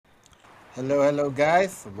Hello,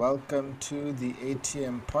 guys. Welcome to the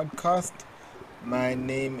ATM podcast. My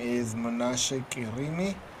name is Munashe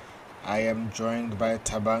Kirimi. I am joined by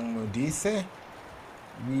Thabang Munashe.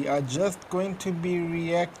 We are just going to be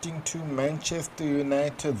reacting to Manchester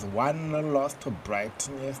United's 1-0 loss to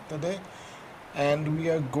Brighton yesterday, and we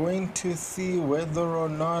are going to see whether or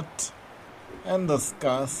not and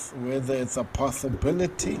discuss whether it's a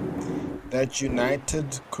possibility that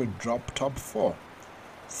United could drop top four.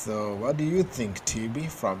 So, what do you think, TB,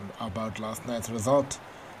 from about last night's result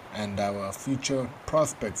and our future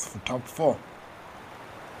prospects for top four?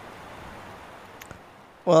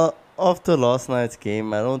 Well, after last night's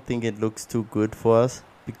game, I don't think it looks too good for us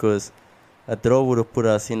because a draw would have put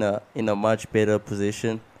us in a much better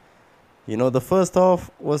position. The first half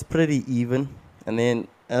was pretty even, and then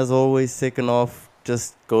as always, second half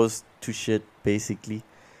just goes to shit basically.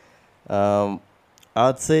 Um,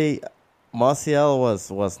 I'd say Martial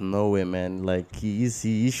was nowhere, man. Like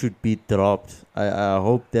he should be dropped. I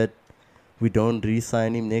hope that we don't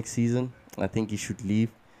re-sign him next season. I think he should leave.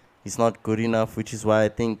 He's not good enough, which is why I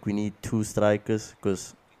think we need two strikers.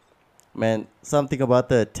 Because man, something about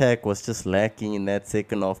the attack was just lacking in that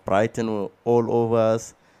second half. Brighton were all over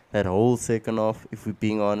us. That whole second half, if we're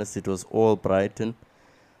being honest, it was all Brighton.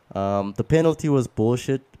 The penalty was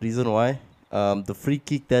bullshit. Reason why? The free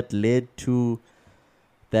kick that led to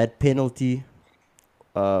that penalty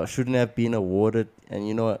shouldn't have been awarded.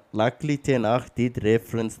 And luckily Ten Hag did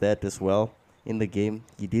reference that as well in the game.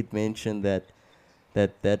 He did mention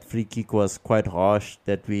that free kick was quite harsh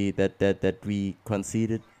that we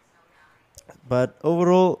conceded. But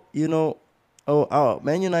overall,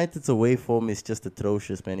 Man United's away form is just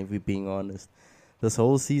atrocious, man. If we're being honest, this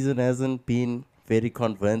whole season hasn't been very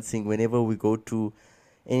convincing. Whenever we go to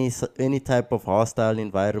any type of hostile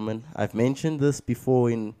environment, I've mentioned this before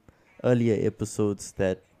in earlier episodes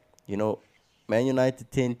that you know Man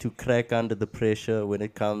United tend to crack under the pressure when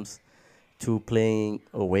it comes to playing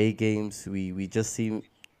away games. We just seem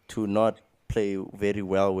to not play very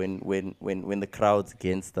well when the crowd's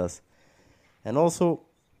against us. And also,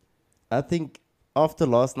 I think after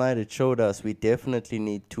last night, it showed us we definitely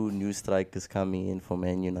need two new strikers coming in for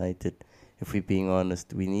Man United. If we're being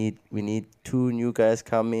honest, we need two new guys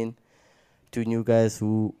come in, two new guys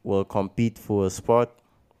who will compete for a spot,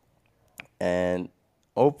 and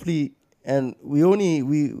hopefully, and we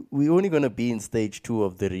only gonna be in stage two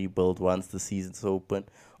of the rebuild once the season's open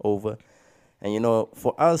over, and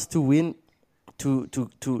for us to win,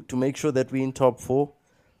 to make sure that we in top four,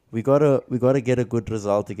 we gotta get a good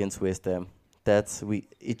result against West Ham.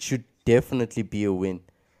 It should definitely be a win.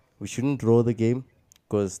 We shouldn't draw the game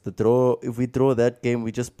because if we draw that game,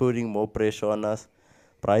 we're just putting more pressure on us.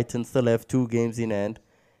 Brighton still have two games in hand,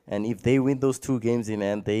 and if they win those two games in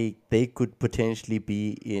hand, they could potentially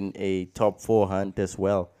be in a top four hunt as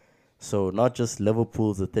well. So not just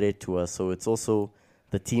Liverpool's a threat to us, so it's also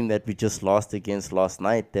the team that we just lost against last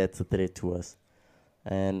night that's a threat to us.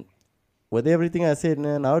 And with everything I said,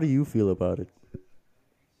 man, how do you feel about it?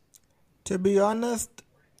 To be honest,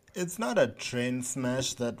 it's not a train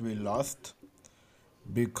smash that we lost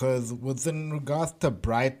because within regards to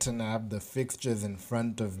Brighton, I have the fixtures in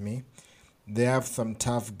front of me. They have some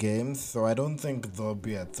tough games, so I don't think they'll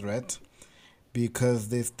be a threat because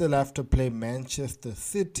they still have to play Manchester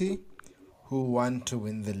City, who want to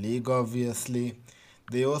win the league, obviously.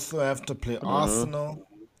 They also have to play Mm-hmm. Arsenal.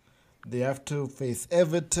 They have to face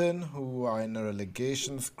Everton, who are in a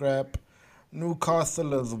relegation scrap.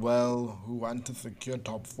 Newcastle as well, who want to secure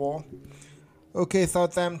top four. Okay,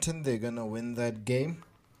 Southampton, they're gonna win that game.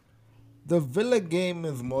 The Villa game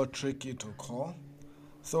is more tricky to call.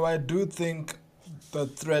 So I do think the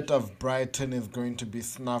threat of Brighton is going to be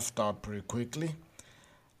snuffed out pretty quickly.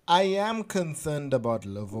 I am concerned about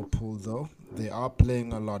Liverpool though. They are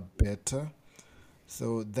playing a lot better.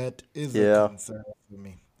 So that is a Yeah. concern for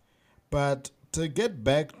me. But to get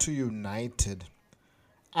back to United,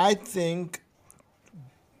 I think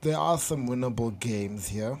there are some winnable games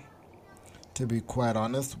here. To be quite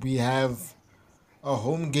honest, we have a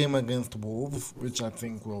home game against Wolves, which I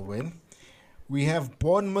think we'll win. We have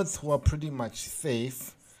Bournemouth, who are pretty much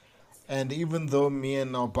safe. And even though me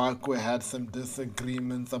and Obakwe had some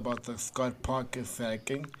disagreements about the Scott Parker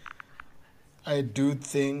sacking, I do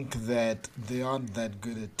think that they aren't that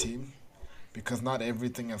good a team because not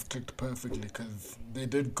everything has clicked perfectly because they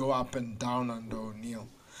did go up and down under O'Neill.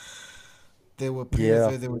 There were periods Yeah.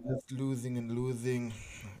 where they were just losing and losing,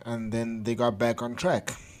 and then they got back on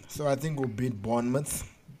track. So I think we'll beat Bournemouth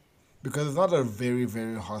because it's not a very,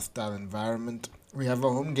 very hostile environment. We have a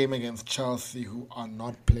home game against Chelsea, who are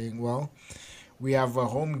not playing well. We have a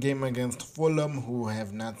home game against Fulham, who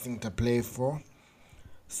have nothing to play for.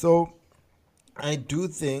 So I do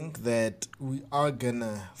think that we are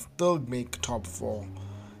gonna still make top four.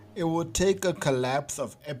 It would take a collapse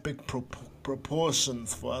of epic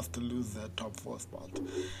proportions for us to lose that top four spot.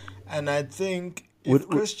 And I think if Would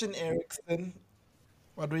Christian Eriksen,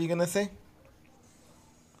 what were you gonna say?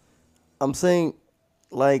 I'm saying,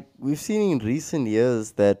 like we've seen in recent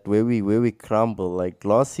years that where we crumble. Like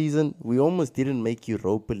last season, we almost didn't make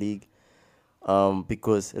Europa League.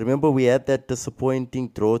 Because remember we had that disappointing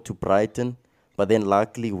draw to Brighton, but then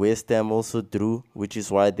luckily West Ham also drew, which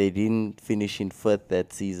is why they didn't finish in fifth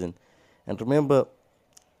that season. And remember,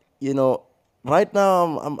 you know, right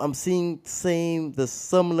now I'm seeing the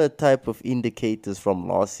similar type of indicators from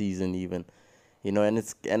last season even,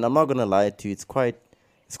 and I'm not gonna lie to you, it's quite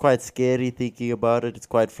scary thinking about it. It's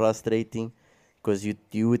quite frustrating because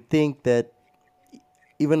you would think that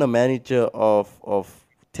even a manager of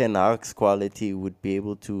Ten Hag's quality would be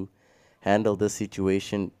able to handle the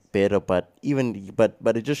situation better. But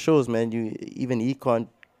it just shows, man. Even he can't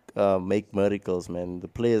make miracles, man. The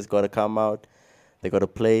players got to come out. They got to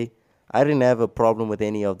play. I didn't have a problem with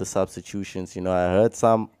any of the substitutions. I heard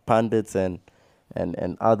some pundits and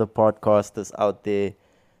other podcasters out there,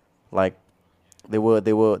 like, they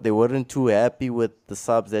weren't too happy with the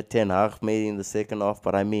subs that Ten Hag made in the second half.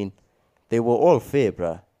 But I mean, they were all fair,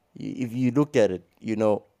 bruh. If you look at it,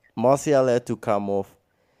 Martial had to come off.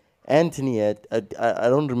 Anthony had. I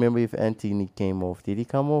don't remember if Anthony came off. Did he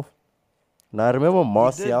come off? Now I remember He did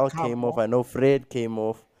Martial come came off. off. I know Fred came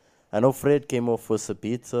off. I know Fred came off for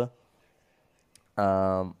Sabitzer.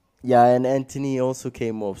 Yeah, and Anthony also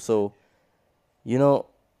came off. So you know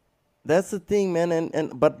that's the thing,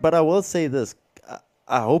 man. But I will say this.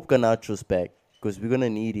 I hope Ganacho's back because we're gonna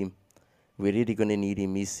need him. We're really gonna need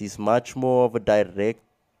him. He's much more of a direct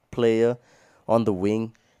player on the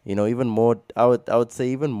wing. Even more. I would say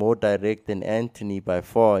even more direct than Anthony by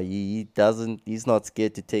far. He doesn't. He's not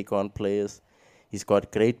scared to take on players. He's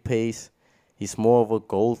got great pace. He's more of a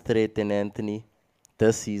goal threat than Anthony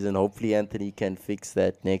this season. Hopefully, Anthony can fix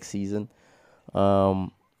that next season.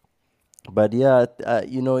 Um, but yeah,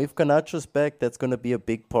 if Canacho's back, that's gonna be a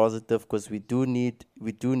big positive because we do need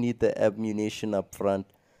the ammunition up front.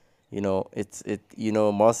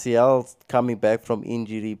 Martial coming back from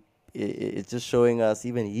injury. It's just showing us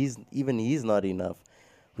even he's not enough.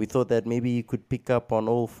 We thought that maybe he could pick up on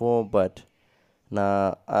all four, but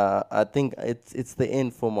nah. I think it's the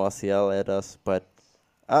end for Martial at us. But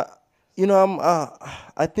uh,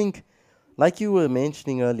 I think, like you were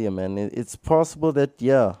mentioning earlier, man, it's possible that,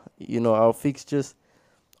 yeah, our fixtures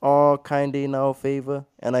are kind of in our favor,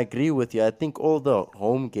 and I agree with you. I think all the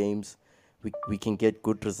home games we can get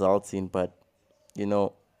good results in, but you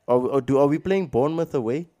know, are we playing Bournemouth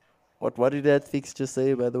away? What did that fixture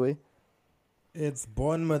say, by the way? It's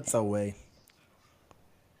Bournemouth away.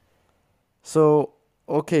 So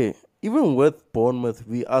okay, even with Bournemouth,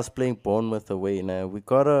 we us playing Bournemouth away now. We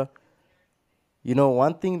gotta,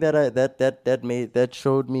 one thing that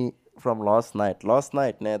showed me from last night. Last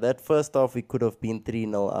night, now that first off, we could have been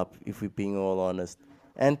 3-0 up if we're being all honest.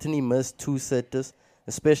 Anthony missed two setters,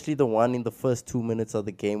 especially the one in the first 2 minutes of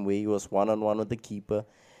the game where he was one on one with the keeper,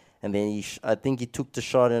 and then I think he took the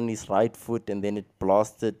shot on his right foot and then it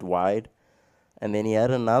blasted wide. And then he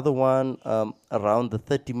had another one around the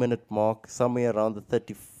 30-minute mark, somewhere around the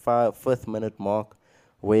 35th minute mark,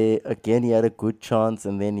 where again he had a good chance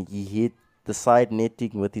and then he hit the side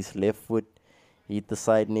netting with his left foot. He hit the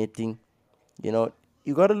side netting. You know,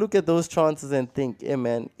 you got to look at those chances and think, hey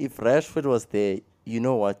man, if Rashford was there, you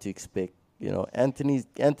know what to expect.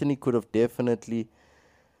 Anthony could have definitely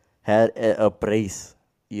had a brace,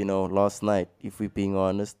 last night, if we're being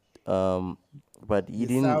honest. But he You're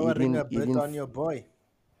didn't. He souring a didn't. He bit didn't. on your boy.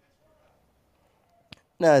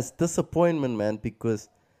 Nah, it's disappointment, man, because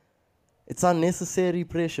it's unnecessary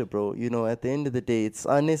pressure, bro. At the end of the day, it's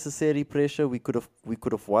unnecessary pressure. We could have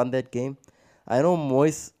won that game. I know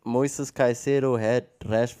Moises Caicedo had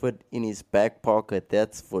Rashford in his back pocket.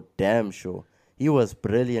 That's for damn sure. He was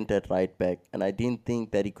brilliant at right back, and I didn't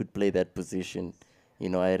think that he could play that position.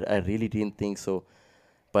 I really didn't think so.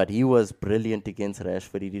 But he was brilliant against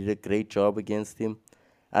Rashford. He did a great job against him.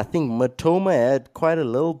 I think Matoma had quite a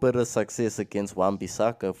little bit of success against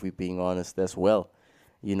Wan-Bissaka, if we're being honest, as well.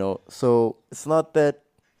 So it's not that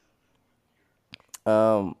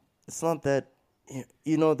the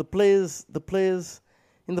players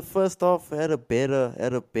in the first half had a better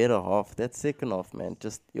half. That second half, man,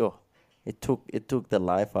 just it took the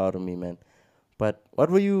life out of me, man. But what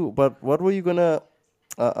were you gonna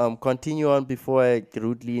continue on before I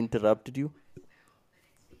rudely interrupted you?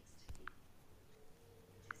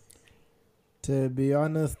 To be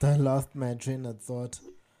honest, I lost my train of thought.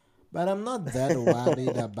 But I'm not that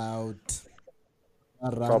worried about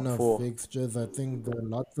a run Top of four. fixtures. I think there are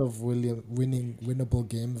lots of winnable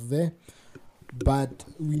games there. But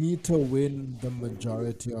we need to win the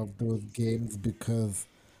majority of those games because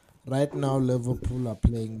right now Liverpool are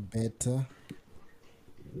playing better.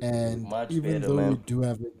 And Much even better, though we man. do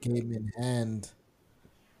have a game in hand,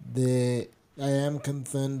 the I am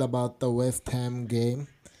concerned about the West Ham game.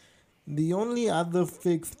 The only other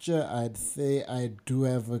fixture I'd say I do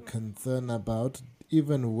have a concern about,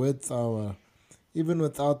 even with our even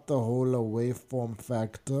without the whole away form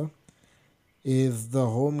factor, is the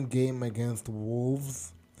home game against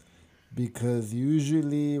Wolves. Because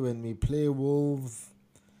usually when we play Wolves,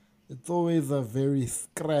 it's always a very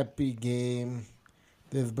scrappy game.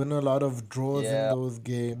 There's been a lot of draws in Yeah, those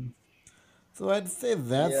games. So I'd say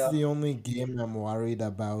that's yeah, the only game I'm worried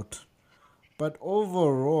about. But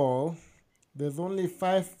overall, there's only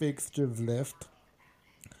five fixtures left.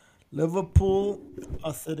 Liverpool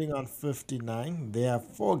are sitting on 59. They have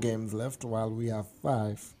four games left while we have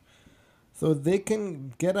five. So they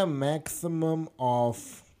can get a maximum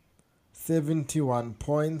of 71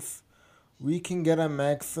 points. We can get a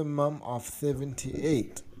maximum of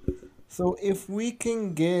 78. So if we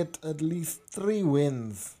can get at least three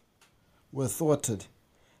wins, we're sorted.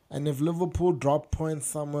 And if Liverpool drop points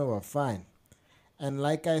somewhere, we're fine. And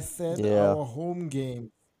like I said, yeah, our home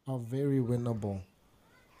games are very winnable.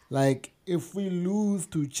 Like if we lose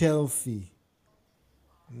to Chelsea,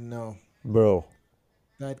 no, bro.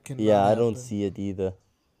 that cannot Yeah, I don't happen. see it either.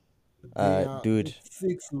 They are Dude, with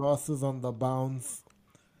six losses on the bounce.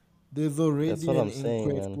 There's that's already what an I'm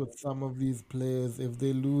saying, inquest man. with some of these players. If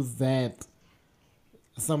they lose that,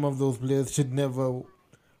 some of those players should never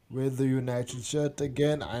wear the United shirt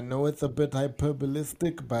again. I know it's a bit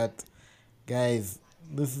hyperbolistic, but guys,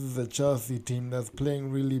 this is a Chelsea team that's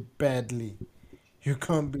playing really badly. You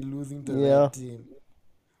can't be losing to Yeah, that team.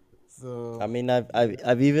 I So, mean,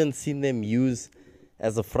 I've even seen them use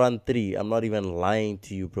as a front three. I'm not even lying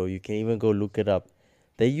to you, bro. You can even go look it up.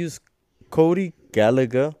 They use Cody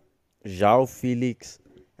Gallagher, João Felix,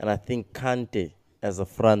 and I think Kante as a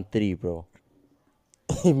front three, bro.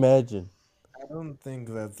 Imagine. I don't think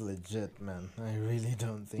that's legit, man. I really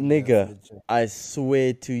don't think that's Nigga, legit. I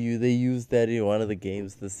swear to you, they used that in one of the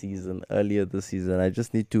games this season, earlier this season.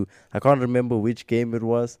 I can't remember which game it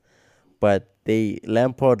was, but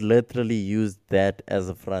Lampard literally used that as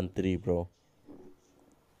a front three, bro.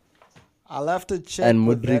 I'll have to And check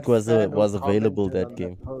with Mudrik that fan who was available commented that on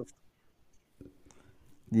that game. post.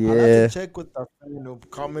 I'll have to Yeah, check with the fan who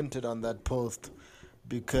commented on that post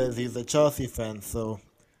because he's a Chelsea fan. So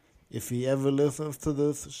if he ever listens to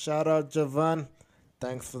this, shout out Javan.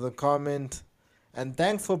 Thanks for the comment. And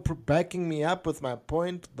thanks for backing me up with my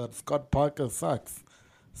point that Scott Parker sucks.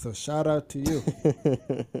 So shout out to you.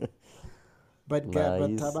 nah,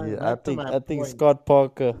 But Tabang, I back to think my I think point. Scott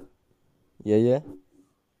Parker. Yeah, yeah.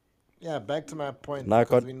 Yeah, back to my point Nah,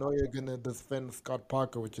 because got we know you're gonna defend Scott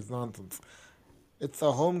Parker, which is nonsense. It's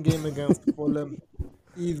a home game against Fulham.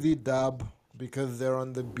 Easy dub because they're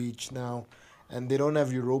on the beach now and they don't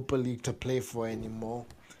have Europa League to play for anymore.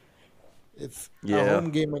 It's a yeah.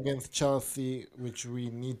 home game against Chelsea, which we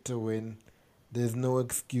need to win. There's no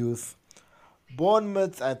excuse.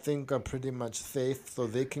 Bournemouth, I think, are pretty much safe, so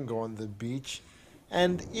they can go on the beach.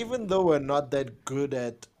 And even though we're not that good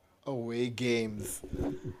at away games,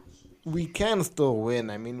 we can still win.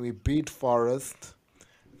 I mean, we beat Forest.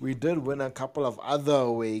 We did win a couple of other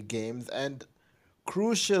away games, and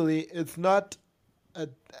crucially, it's not a,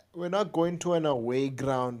 we're not going to an away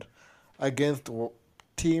ground against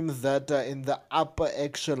teams that are in the upper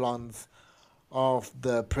echelons of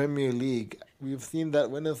the Premier League. We've seen that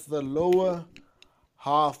when it's the lower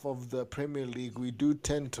half of the Premier League, we do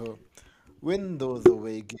tend to win those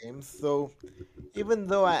away games. So even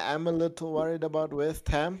though I am a little worried about West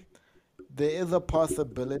Ham, there is a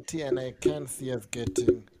possibility, and I can see us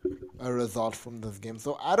getting a result from this game.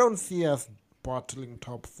 So I don't see us bottling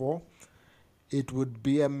top four. It would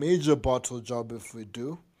be a major bottle job if we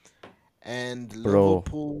do. And Bro,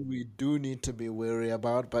 Liverpool, we do need to be wary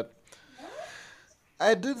about. But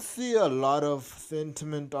I did see a lot of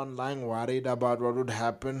sentiment online worried about what would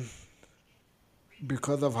happen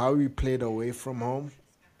because of how we played away from home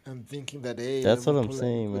and thinking that, hey, that's what I'm Liverpool are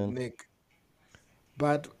in saying, good man. nick.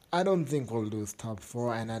 But I don't think we'll lose top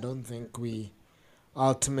four, and I don't think we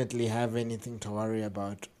ultimately have anything to worry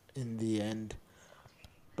about in the end.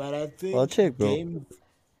 But I Well, think check, bro. games.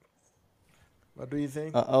 What do you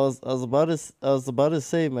think? I was about to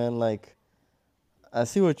say, man. Like, I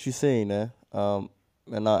see what you're saying, eh?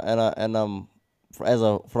 And I'm as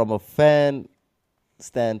a from a fan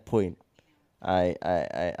standpoint,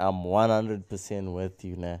 I'm 100% with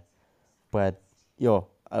you now. But yo,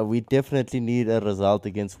 we definitely need a result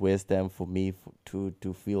against West Ham for me to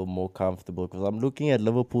feel more comfortable because I'm looking at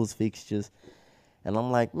Liverpool's fixtures and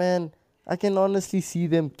I'm like, man, I can honestly see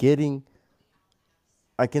them getting.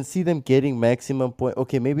 I can see them getting maximum point.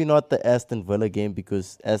 Okay, maybe not the Aston Villa game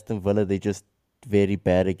because Aston Villa they just very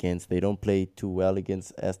bad against. They don't play too well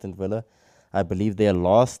against Aston Villa. I believe their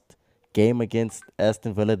last game against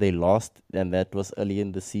Aston Villa they lost, and that was early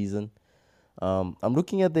in the season. I'm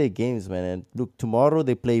looking at their games, man, and look, tomorrow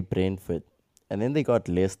they play Brentford, and then they got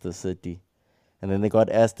Leicester City, and then they got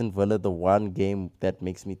Aston Villa. The one game that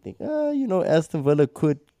makes me think, Aston Villa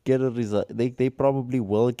could get a result. They probably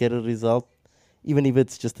will get a result, even if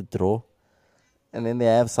it's just a draw. And then they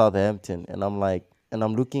have Southampton, and I'm like, and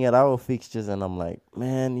I'm looking at our fixtures, and I'm like,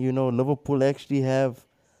 man, Liverpool actually have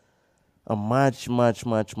a much, much,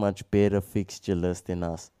 much, much better fixture list than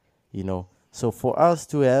us, So for us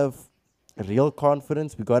to have real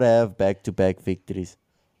confidence, we gotta have back-to-back victories.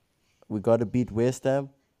 We gotta beat West Ham,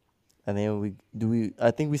 and then we.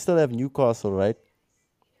 I think we still have Newcastle, right?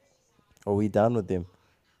 Or we done with them?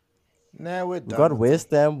 Nah, we're We done got with them.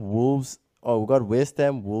 West Ham, Wolves. Oh, we got West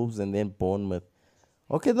Ham, Wolves, and then Bournemouth.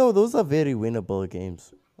 Okay, no, those are very winnable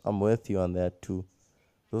games. I'm with you on that too.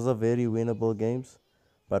 Those are very winnable games,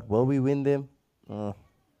 but will we win them? Uh,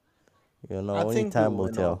 I only think we'll time will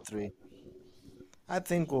win all tell. three. I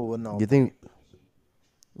think we'll win all You three. think?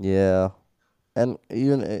 Yeah, and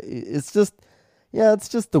it's just, yeah, it's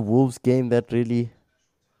just the Wolves game that really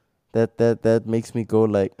that makes me go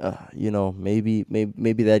like,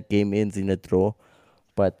 maybe that game ends in a draw.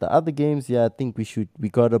 But the other games, yeah, I think we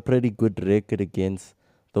got a pretty good record against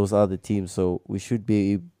those other teams, so we should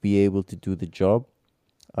be able to do the job.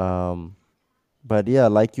 Um, but yeah,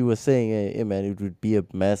 like you were saying, man, it would be a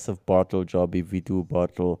massive bottle job if we do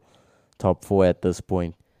bottle top four at this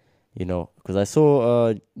point. Because I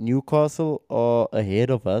saw Newcastle are ahead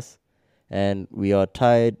of us, and we are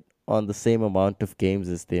tied on the same amount of games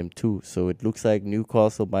as them too. So it looks like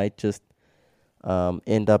Newcastle might just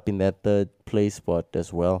end up in that third place spot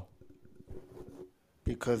as well.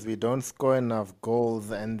 Because we don't score enough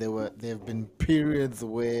goals, and there have been periods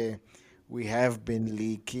where we have been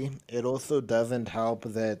leaky. It also doesn't help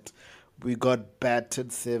that we got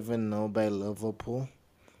battered 7-0 by Liverpool,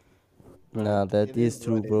 Nah, but that it is is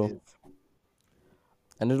true, what it bro. is.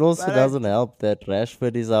 And it also But I doesn't help that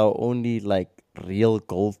Rashford is our only like real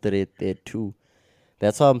goal threat there too.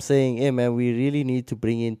 That's why I'm saying, hey man, we really need to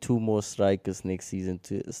bring in two more strikers next season.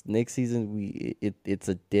 Next season, it's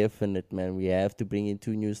a definite, man. We have to bring in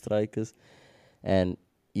two new strikers, and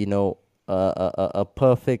you know, a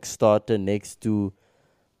perfect starter next to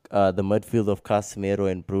the midfield of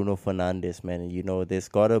Casemiro and Bruno Fernandes, man. There's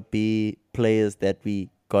gotta be players that we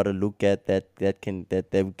gotta look at that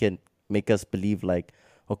we can make us believe like,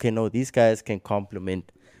 okay, no, these guys can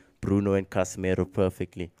complement Bruno and Casemiro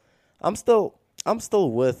perfectly. I'm still I'm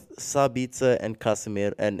still with Sabitzer and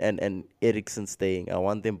Casemiro and Ericsson staying. I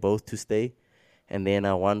want them both to stay, and then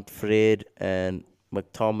I want Fred and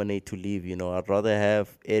McTominay to leave. I'd rather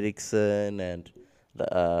have Ericsson and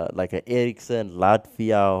like a Ericsson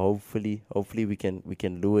Latvia. Hopefully we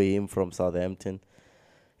can lure him from Southampton.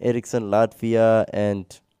 Ericsson Latvia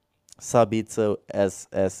and Sabitzer as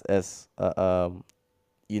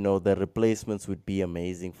the replacements would be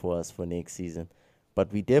amazing for us for next season.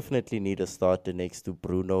 But we definitely need a starter next to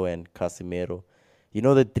Bruno and Casemiro.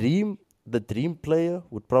 The dream player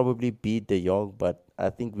would probably be De Jong, but I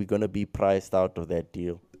think we're gonna be priced out of that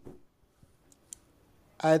deal.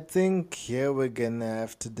 I think here we're gonna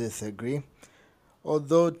have to disagree.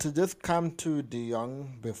 Although to just come to De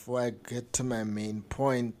Jong before I get to my main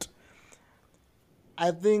point,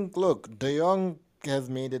 I think look, De Jong has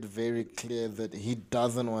made it very clear that he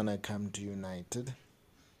doesn't want to come to United.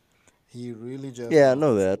 He really just Yeah, I wants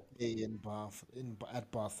know to that. stay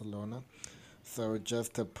at Barcelona. So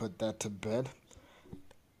just to put that to bed,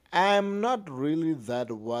 I'm not really that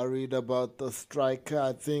worried about the striker.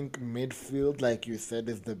 I think midfield, like you said,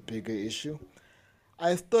 is the bigger issue.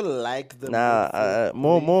 I still like the Nah, midfield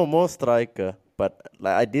more three. more more striker. But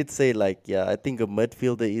like I did say, like yeah, I think a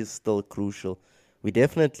midfielder is still crucial. We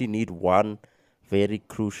definitely need one very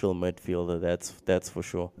crucial midfielder. That's for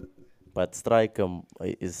sure. But striker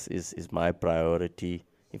is my priority.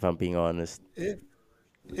 If I'm being honest. If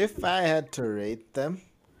if I had to rate them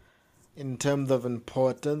in terms of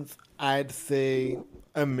importance, I'd say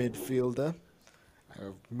a midfielder.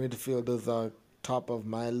 Midfielders are top of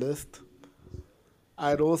my list.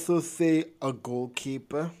 I'd also say a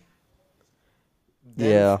goalkeeper,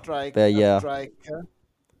 then Yeah, strike that a yeah. striker,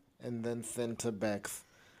 and then centre backs.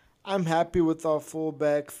 I'm happy with our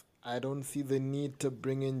fullbacks. I don't see the need to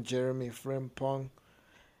bring in Jeremy Frimpong.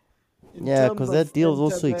 In Yeah, terms because of that deal's centre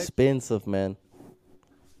also back, expensive, man.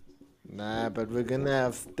 nah, but we're gonna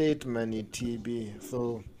have state money, TB.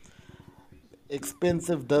 So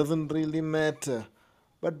expensive doesn't really matter.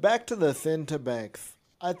 But back to the centre backs.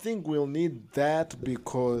 I think we'll need that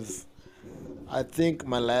because I think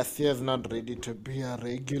Malasia is not ready to be a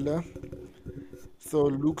regular. So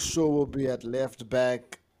Luke Shaw will be at left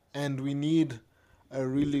back, and we need a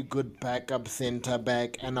really good backup centre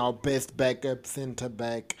back and our best backup centre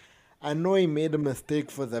back. I know he made a mistake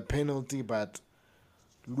for the penalty, but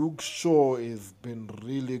Luke Shaw has been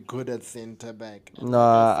really good at centre back. And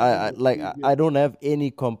like I Nah, said in the I previous, don't have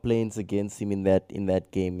any complaints against him in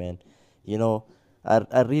that game, man. You know,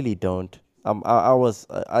 I really don't. I was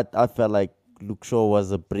I felt like Luke Shaw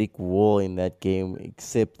was a brick wall in that game,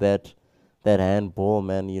 except that handball,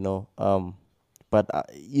 man. But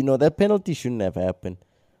that penalty shouldn't have happened.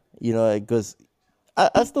 Because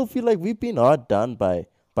I still feel like we've been hard done by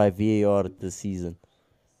VAR this season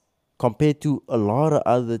compared to a lot of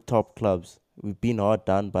other top clubs. We've been hard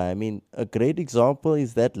done by. I mean, a great example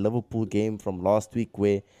is that Liverpool game from last week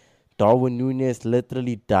where Darwin Nunez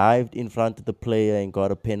literally dived in front of the player and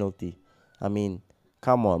got a penalty. I mean,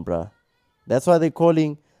 come on, bruh. That's why they're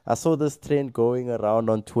calling. I saw this trend going around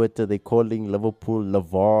on Twitter. They're calling Liverpool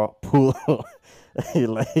Liverpool.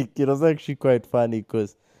 It's actually quite funny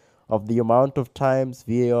because of the amount of times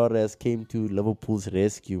VAR has came to Liverpool's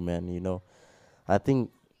rescue, man. I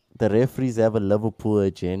think the referees have a Liverpool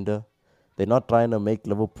agenda. They're not trying to make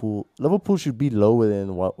Liverpool. Liverpool should be lower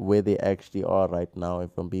than where they actually are right now.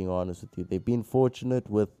 If I'm being honest with you, they've been fortunate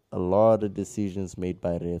with a lot of decisions made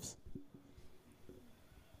by refs.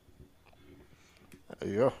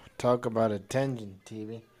 yo, talk about a tangent,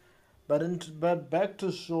 TV. But back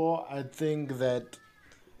to Shaw, I think that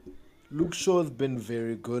Luke Shaw's been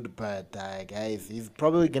very good, but guys, he's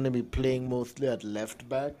probably going to be playing mostly at left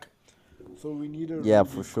back. So we need a Yeah,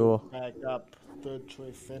 for really good sure. backup, third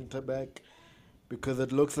choice centre back, because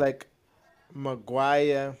it looks like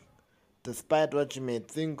Maguire, despite what you may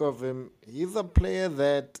think of him, he's a player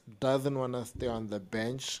that doesn't want to stay on the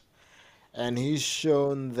bench. And he's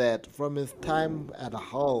shown that from his time at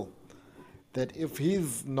Hull, that if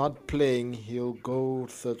he's not playing, he'll go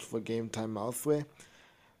search for game time elsewhere.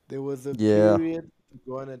 There was a Yeah. period, to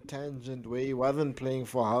go on a tangent, where he wasn't playing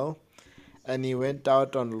for Hull, and he went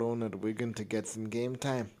out on loan at Wigan to get some game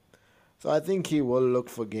time. So I think he will look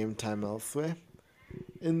for game time elsewhere.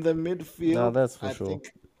 In the No, midfield, that's for I sure.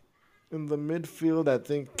 think I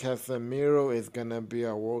think Casemiro is gonna be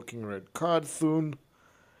a walking red card soon.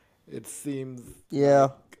 It seems Yeah,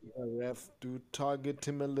 like the refs do target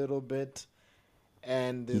him a little bit,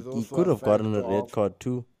 and he there's he also a could have gotten factor a red of card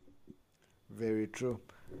too. very true.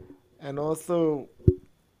 And also,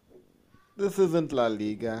 this isn't La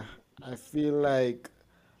Liga. I feel like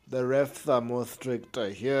the refs are more stricter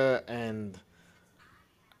here, and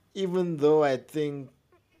even though I think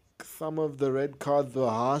some of the red cards were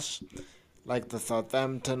harsh, like the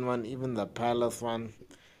Southampton one, even the Palace one,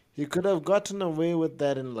 he could have gotten away with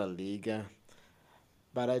that in La Liga.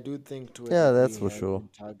 But I do think to a Yeah, degree that's he for has sure. been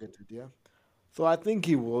targeted here. So I think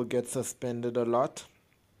he will get suspended a lot.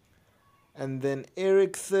 And then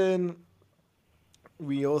Ericsson,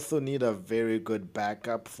 we also need a very good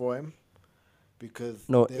backup for him because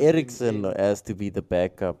No, there have been Ericsson games. has to be the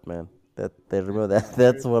backup, man. That they remember that. Nah,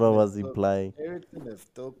 That's what I was implying. Ericsson is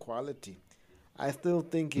still quality. I still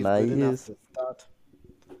think he's Nah, good he enough is. to start.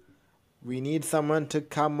 We need someone to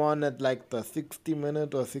come on at like the 60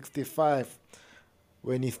 minute or 65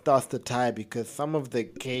 when he starts to tie because some of the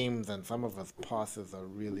games and some of his passes are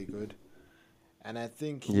really good. And I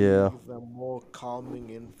think Yeah. he's a more calming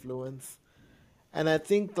influence. And I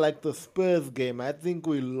think like the Spurs game, I think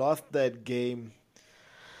we lost that game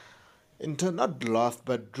into not lost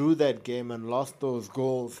but drew that game and lost those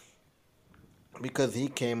goals because he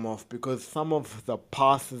came off because some of the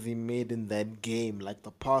passes he made in that game, like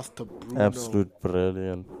the pass to Bruno. Absolute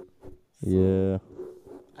brilliant. So Yeah.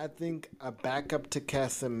 I think a backup to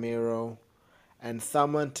Casemiro and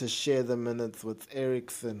someone to share the minutes with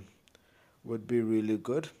Ericsson would be really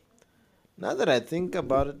good. Now that I think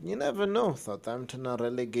about it, you never know. Southampton are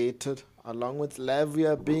relegated, along with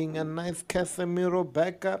Lavia being a nice Casemiro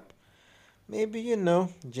backup. Maybe,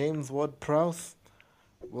 James Ward Prowse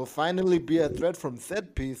will finally be a threat from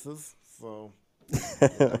set pieces. So,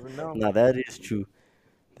 you never know. Now that is true.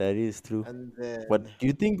 That is true. And then, But do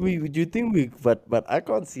you think we but I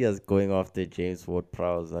can't see us going after James Ward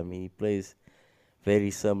Prowse. I mean he plays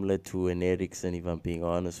very similar to an Ericsson if I'm being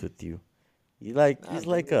honest with you. He's Then like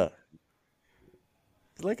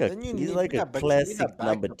a then you he's need, like a yeah, but you need a classic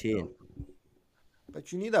number backup 10. though.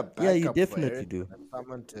 But you need a Yeah, you backup for definitely Ericsson do. and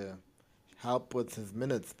someone to help with his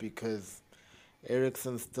minutes because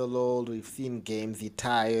Ericsson's still old. We've seen games he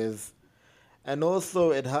tires. And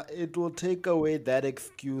also, it will take away that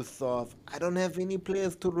excuse of, I don't have any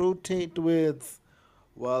players to rotate with.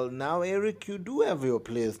 Well, now, Eric, you do have your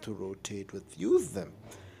players to rotate with. Use them.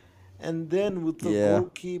 And then with the Yeah.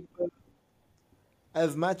 goalkeeper,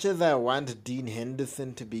 as much as I want Dean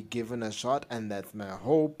Henderson to be given a shot, and that's my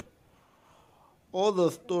hope, all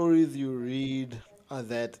the stories you read are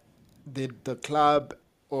that the club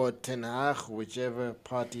or Ten Hag, whichever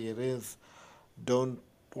party it is, don't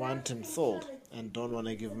want him sold and don't want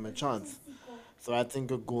to give him a chance. So I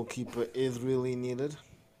think a goalkeeper is really needed.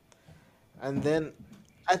 And then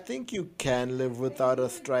I think you can live without a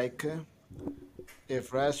striker.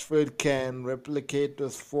 If Rashford can replicate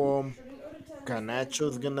this form,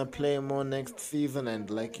 Garnacho's gonna play more next season, and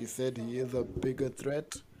like you said, he is a bigger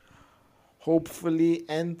threat. Hopefully,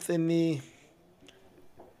 Anthony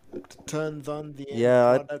turns on the end Yeah,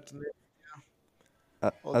 product next.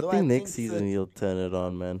 I Although I think next think season he'll turn it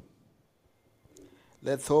on, man.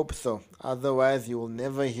 let's hope so. Otherwise, you will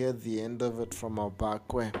never hear the end of it from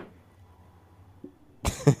Obakwe.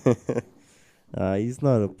 He's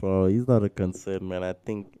not a pro. He's not a concern, man. I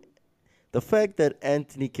think the fact that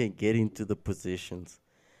Anthony can get into the positions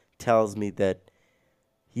tells me that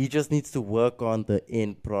he just needs to work on the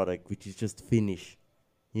end product, which is just finish.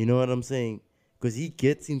 You know what I'm saying? Because he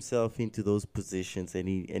gets himself into those positions and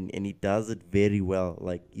he does it very well.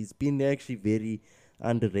 Like he's been actually very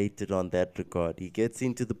underrated on that regard. He gets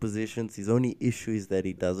into the positions. His only issue is that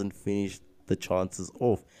he doesn't finish the chances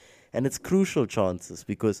off. And it's crucial chances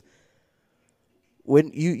because when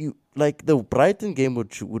you like the Brighton game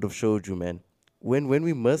would have showed you, man. When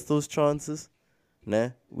we miss those chances,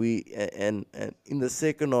 nah, and in the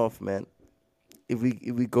second half, man, if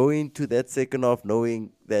we go into that second half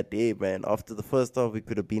knowing that, hey, man, after the first half we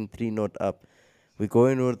could have been 3-0 up, we go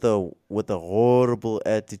in with a horrible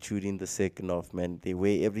attitude in the second half, man. The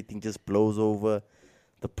way everything just blows over,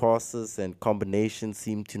 the passes and combinations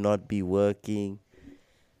seem to not be working,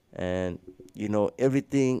 and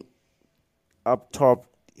everything up top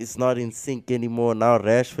is not in sync anymore. Now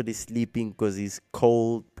Rashford is sleeping because he's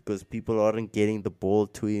cold because people aren't getting the ball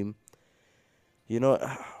to him. You know,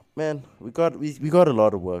 man, we got a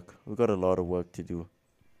lot of work. We got a lot of work to do.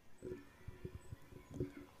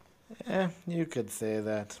 Yeah, you could say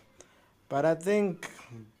that. But I think,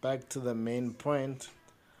 back to the main point,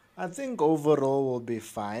 I think overall we'll be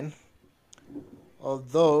fine.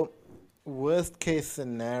 Although, worst case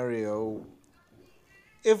scenario,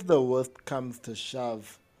 if the worst comes to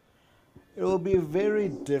shove, it will be very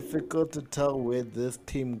difficult to tell where this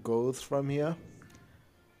team goes from here.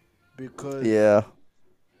 Because Yeah,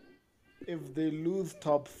 if they lose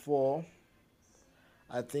top four,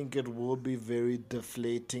 I think it will be very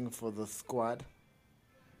deflating for the squad.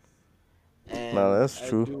 no, And that's I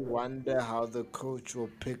true. do wonder how the coach will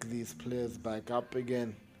pick these players back up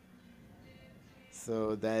again.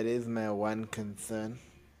 So that is my one concern.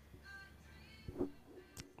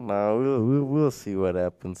 Now we'll see what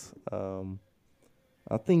happens.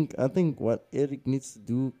 I think what Eric needs to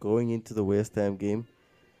do going into the West Ham game,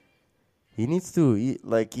 he needs to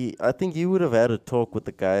I think he would have had a talk with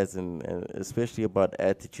the guys and especially about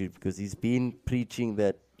attitude because he's been preaching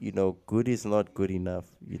that good is not good enough.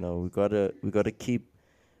 We gotta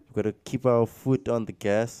keep our foot on the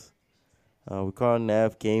gas. We can't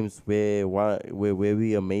have games where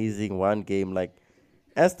we amazing one game like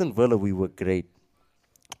Aston Villa. We were great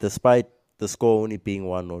despite the score only being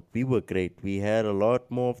 1-0. We were great. We had a lot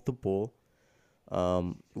more of the ball.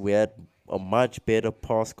 We had a much better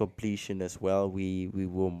pass completion as well. We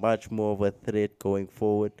were much more of a threat going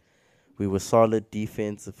forward. We were solid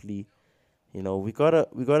defensively. We gotta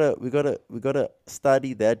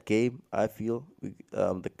study that game. I feel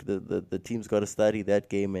the team's gotta study that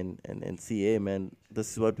game and see, hey man,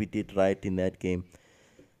 this is what we did right in that game,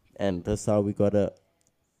 and that's how we gotta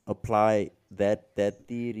apply that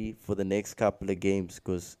theory for the next couple of games.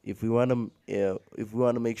 Because if we wanna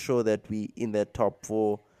make sure that we in that top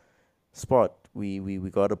 4 spot, we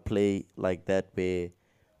gotta play like that where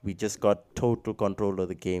we just got total control of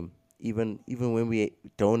the game. Even when we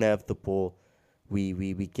don't have the ball, we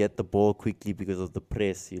get the ball quickly because of the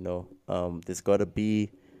press. There's gotta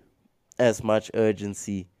be as much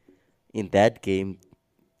urgency in that game.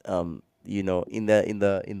 In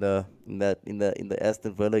the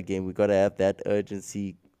Aston Villa game, we gotta have that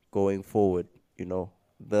urgency going forward.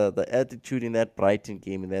 The attitude in that Brighton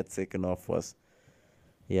game in that second half was,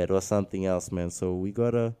 yeah, it was something else, man. So we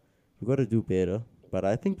gotta do better. But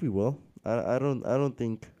I think we will. I don't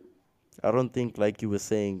think like you were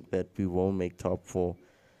saying that we won't make top four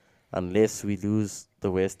unless we lose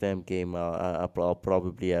the West Ham game. I'll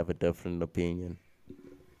probably have a different opinion.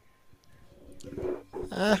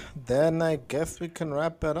 Then I guess we can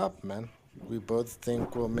wrap it up, man. We both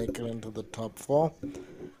think we'll make it into the top four,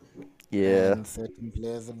 Yeah. and certain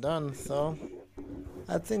players are done. So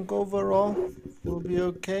I think overall we'll be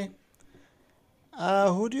okay.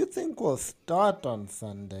 Who do you think will start on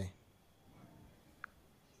Sunday?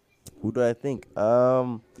 Who do I think?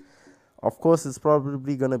 Of course, it's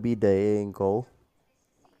probably gonna be De in goal.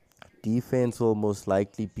 Defense will most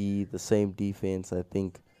likely be the same defense. I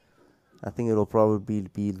think it'll probably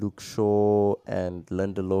be Luke Shaw and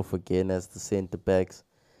Lindelof again as the centre backs.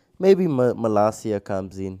 Maybe Malasia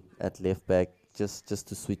comes in at left back just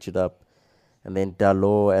to switch it up, and then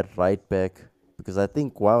Dalot at right back. Because I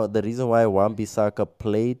think the reason why Wan-Bissaka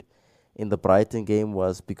played in the Brighton game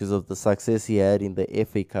was because of the success he had in the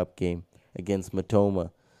FA Cup game against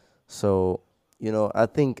Matoma. So I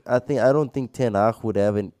don't think Ten Hag would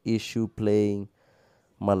have an issue playing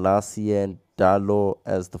Malasia and Dalo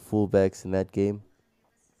as the fullbacks in that game.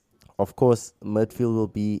 Of course, midfield will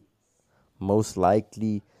be most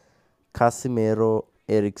likely Casemiro,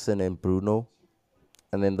 Ericsson, and Bruno,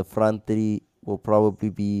 and then the front three will probably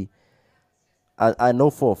be. I know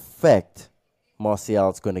for a fact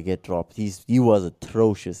Martial's gonna get dropped. He was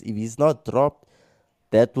atrocious. If he's not dropped,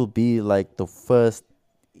 that will be like the first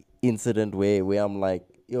incident where I'm like,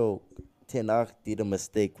 yo, Ten Hag did a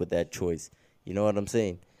mistake with that choice. You know what I'm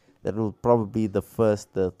saying? That will probably be the first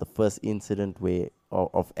incident where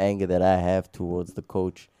of anger that I have towards the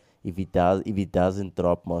coach if he doesn't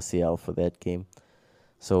drop Martial for that game.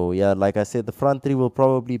 So yeah, like I said, the front three will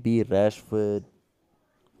probably be Rashford.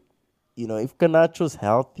 If Canacho's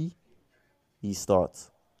healthy, he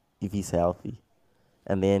starts. If he's healthy,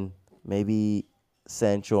 and then maybe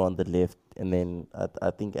Sancho on the left, and then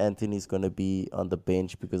I think Anthony's gonna be on the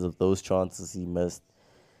bench because of those chances he missed,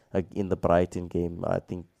 like in the Brighton game. I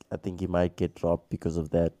think he might get dropped because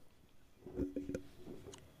of that.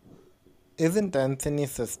 Isn't Anthony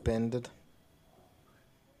suspended?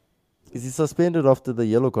 Is he suspended after the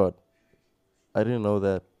yellow card? I didn't know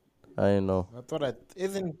that. I didn't know.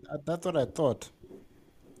 That's what I thought.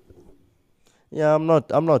 Yeah, I'm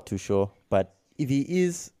not too sure, but if he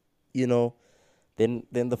is, you know, then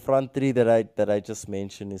the front three that I just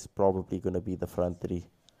mentioned is probably gonna be the front three.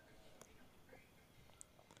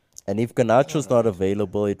 And if All Ganacho's not right.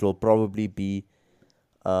 available, it will probably be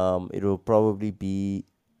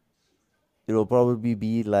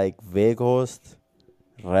like Veghorst,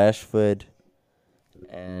 Rashford,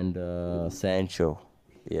 and Sancho.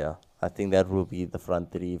 Yeah, I think that will be the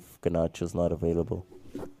front three if Ganacho's not available.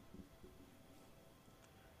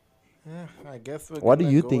 Yeah, I guess we're What do gonna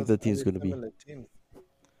you go think with the team's very gonna be? similar teams.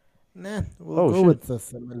 Nah, we'll Oh go shit. with a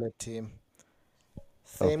similar team.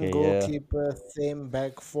 Same Okay, yeah. goalkeeper, same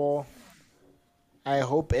back four. I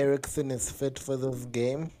hope Ericsson is fit for this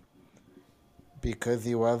game because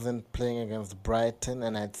he wasn't playing against Brighton,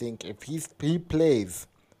 and I think if he plays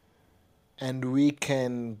and we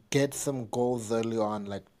can get some goals early on,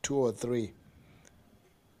 like two or three,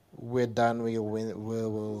 we're done. We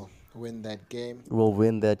will win that game We'll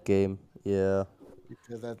win that game. Yeah.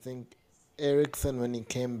 because I think Ericsson, when he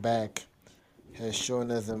came back, has shown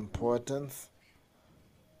his importance.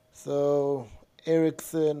 So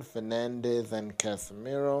Ericsson, Fernandez, and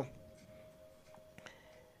Casemiro.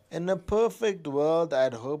 In a perfect world,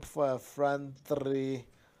 I'd hope for a front three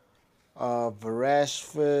of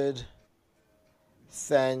Rashford,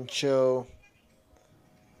 Sancho,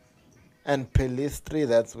 and Pelistri.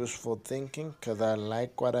 That's wishful thinking because I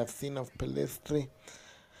like what I've seen of Pelistri.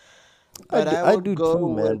 I But do, I I would do too, go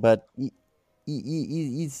man. with. But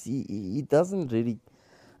he doesn't really.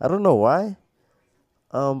 I don't know why.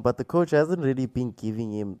 But the coach hasn't really been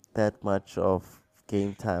giving him that much of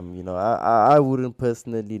game time. I wouldn't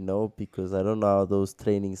personally know because I don't know how those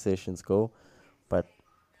training sessions go. But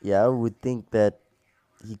yeah, I would think that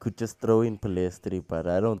he could just throw in Palestri, but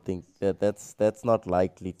I don't think that's not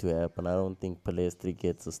likely to happen. I don't think Palestri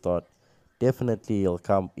gets a start. Definitely he'll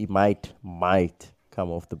come. He might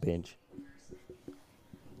come off the bench.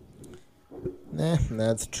 Nah,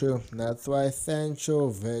 that's true. That's why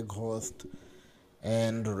Sancho, Veghorst,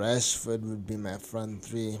 and Rashford would be my front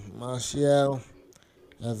three. Martial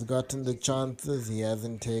has gotten the chances, he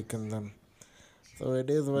hasn't taken them. So it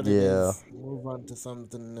is what it Yeah. is. Move on to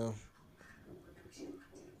something new.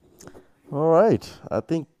 All right. I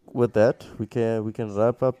think with that we can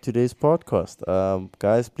wrap up today's podcast.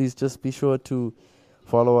 Guys, please just be sure to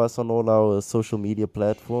Follow us on all our social media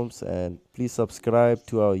platforms and please subscribe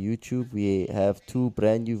to our YouTube. We have two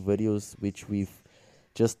brand new videos which we've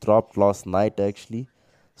just dropped last night actually.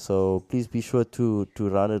 So please be sure to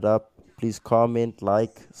run it up. Please comment,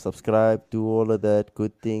 like, subscribe, do all of that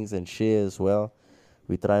good things and share as well.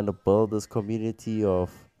 We're trying to build this community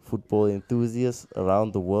of football enthusiasts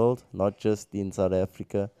around the world, not just in South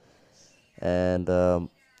Africa. And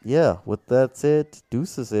yeah, with that said,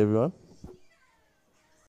 deuces everyone.